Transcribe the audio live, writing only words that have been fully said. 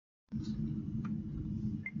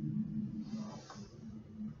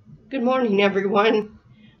Good morning, everyone.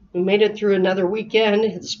 We made it through another weekend.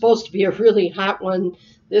 It's supposed to be a really hot one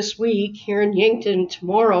this week. Here in Yankton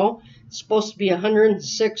tomorrow, it's supposed to be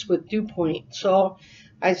 106 with dew point. So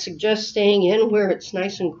I suggest staying in where it's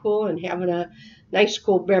nice and cool and having a nice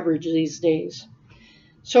cool beverage these days.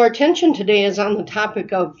 So our attention today is on the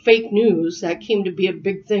topic of fake news that came to be a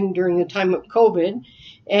big thing during the time of COVID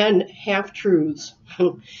and half-truths.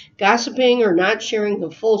 Gossiping or not sharing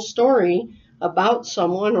the full story about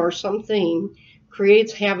someone or something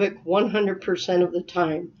creates havoc 100% of the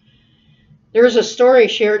time. There is a story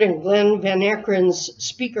shared in Glenn Van Akron's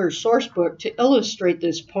speaker sourcebook to illustrate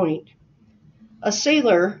this point. A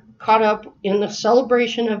sailor caught up in the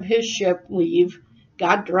celebration of his ship leave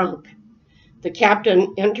got drunk. The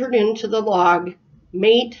captain entered into the log,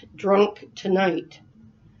 "Mate drunk tonight."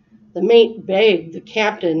 The mate begged the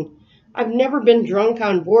captain, "I've never been drunk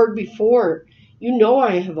on board before. You know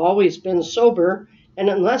I have always been sober, and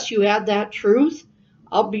unless you add that truth,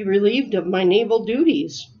 I'll be relieved of my naval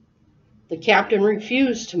duties." The captain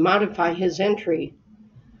refused to modify his entry.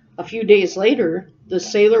 A few days later, the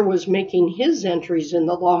sailor was making his entries in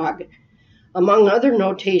the log. Among other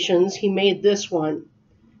notations, he made this one: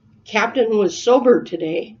 "Captain was sober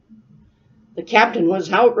today." The captain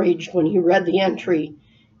was outraged when he read the entry.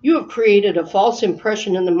 "You have created a false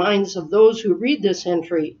impression in the minds of those who read this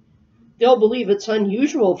entry. They'll believe it's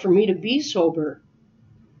unusual for me to be sober."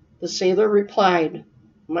 The sailor replied,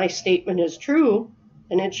 "My statement is true,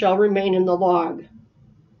 and it shall remain in the log."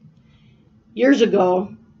 Years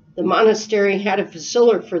ago, the monastery had a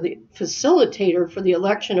facilitator for the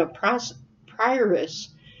election of prioress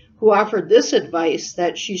who offered this advice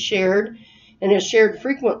that she shared and is shared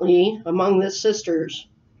frequently among the sisters.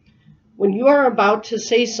 When you are about to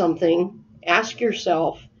say something, ask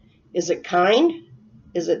yourself, is it kind?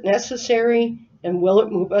 Is it necessary? And will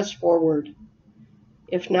it move us forward?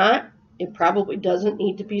 If not, it probably doesn't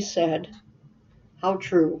need to be said. How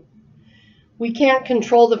true. We can't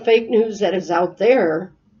control the fake news that is out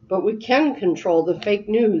there, but we can control the fake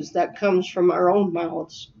news that comes from our own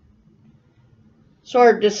mouths. So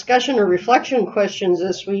our discussion or reflection questions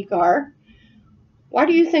this week are: why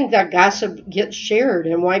do you think that gossip gets shared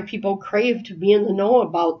and why people crave to be in the know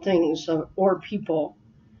about things or people?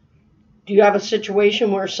 Do you have a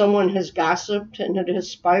situation where someone has gossiped and it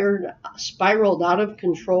has spiraled out of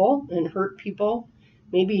control and hurt people,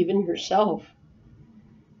 maybe even yourself?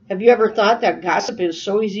 Have you ever thought that gossip is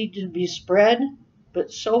so easy to be spread,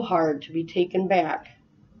 but so hard to be taken back?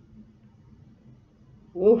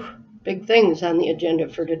 Ooh, big things on the agenda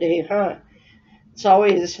for today, huh? It's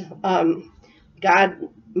always,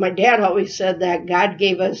 my dad always said that God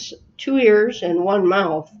gave us 2 ears and 1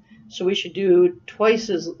 mouth, so we should do twice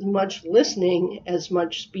as much listening as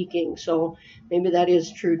much speaking. So maybe that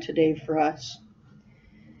is true today for us.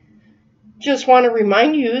 Just want to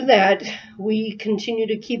remind you that we continue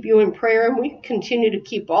to keep you in prayer, and we continue to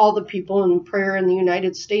keep all the people in prayer in the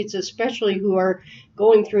United States, especially who are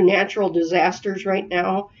going through natural disasters right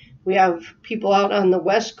now. We have people out on the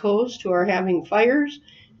West Coast who are having fires,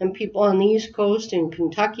 and people on the East Coast in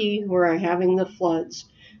Kentucky who are having the floods.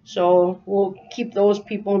 So we'll keep those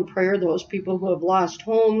people in prayer, those people who have lost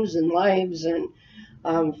homes and lives and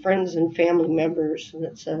friends and family members. And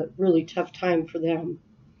it's a really tough time for them.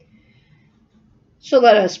 So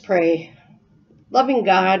let us pray. Loving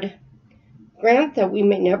God, grant that we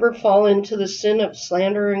may never fall into the sin of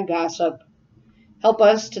slander and gossip. Help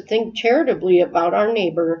us to think charitably about our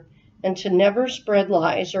neighbor and to never spread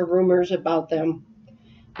lies or rumors about them.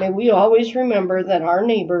 May we always remember that our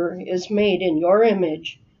neighbor is made in your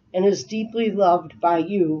image and is deeply loved by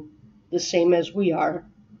you, the same as we are.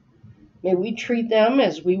 May we treat them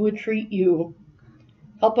as we would treat you.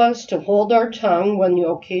 Help us to hold our tongue when the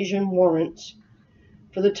occasion warrants.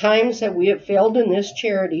 For the times that we have failed in this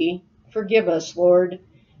charity, forgive us, Lord,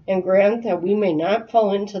 and grant that we may not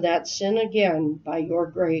fall into that sin again by your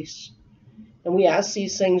grace. And we ask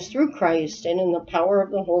these things through Christ and in the power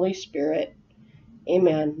of the Holy Spirit.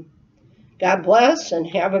 Amen. God bless and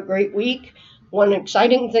have a great week. One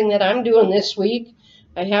exciting thing that I'm doing this week,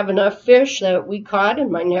 I have enough fish that we caught, and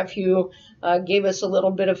my nephew gave us a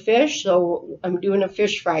little bit of fish, so I'm doing a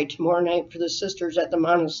fish fry tomorrow night for the sisters at the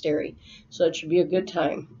monastery. So it should be a good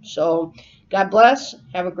time. So God bless,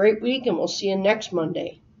 have a great week, and we'll see you next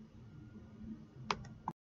Monday.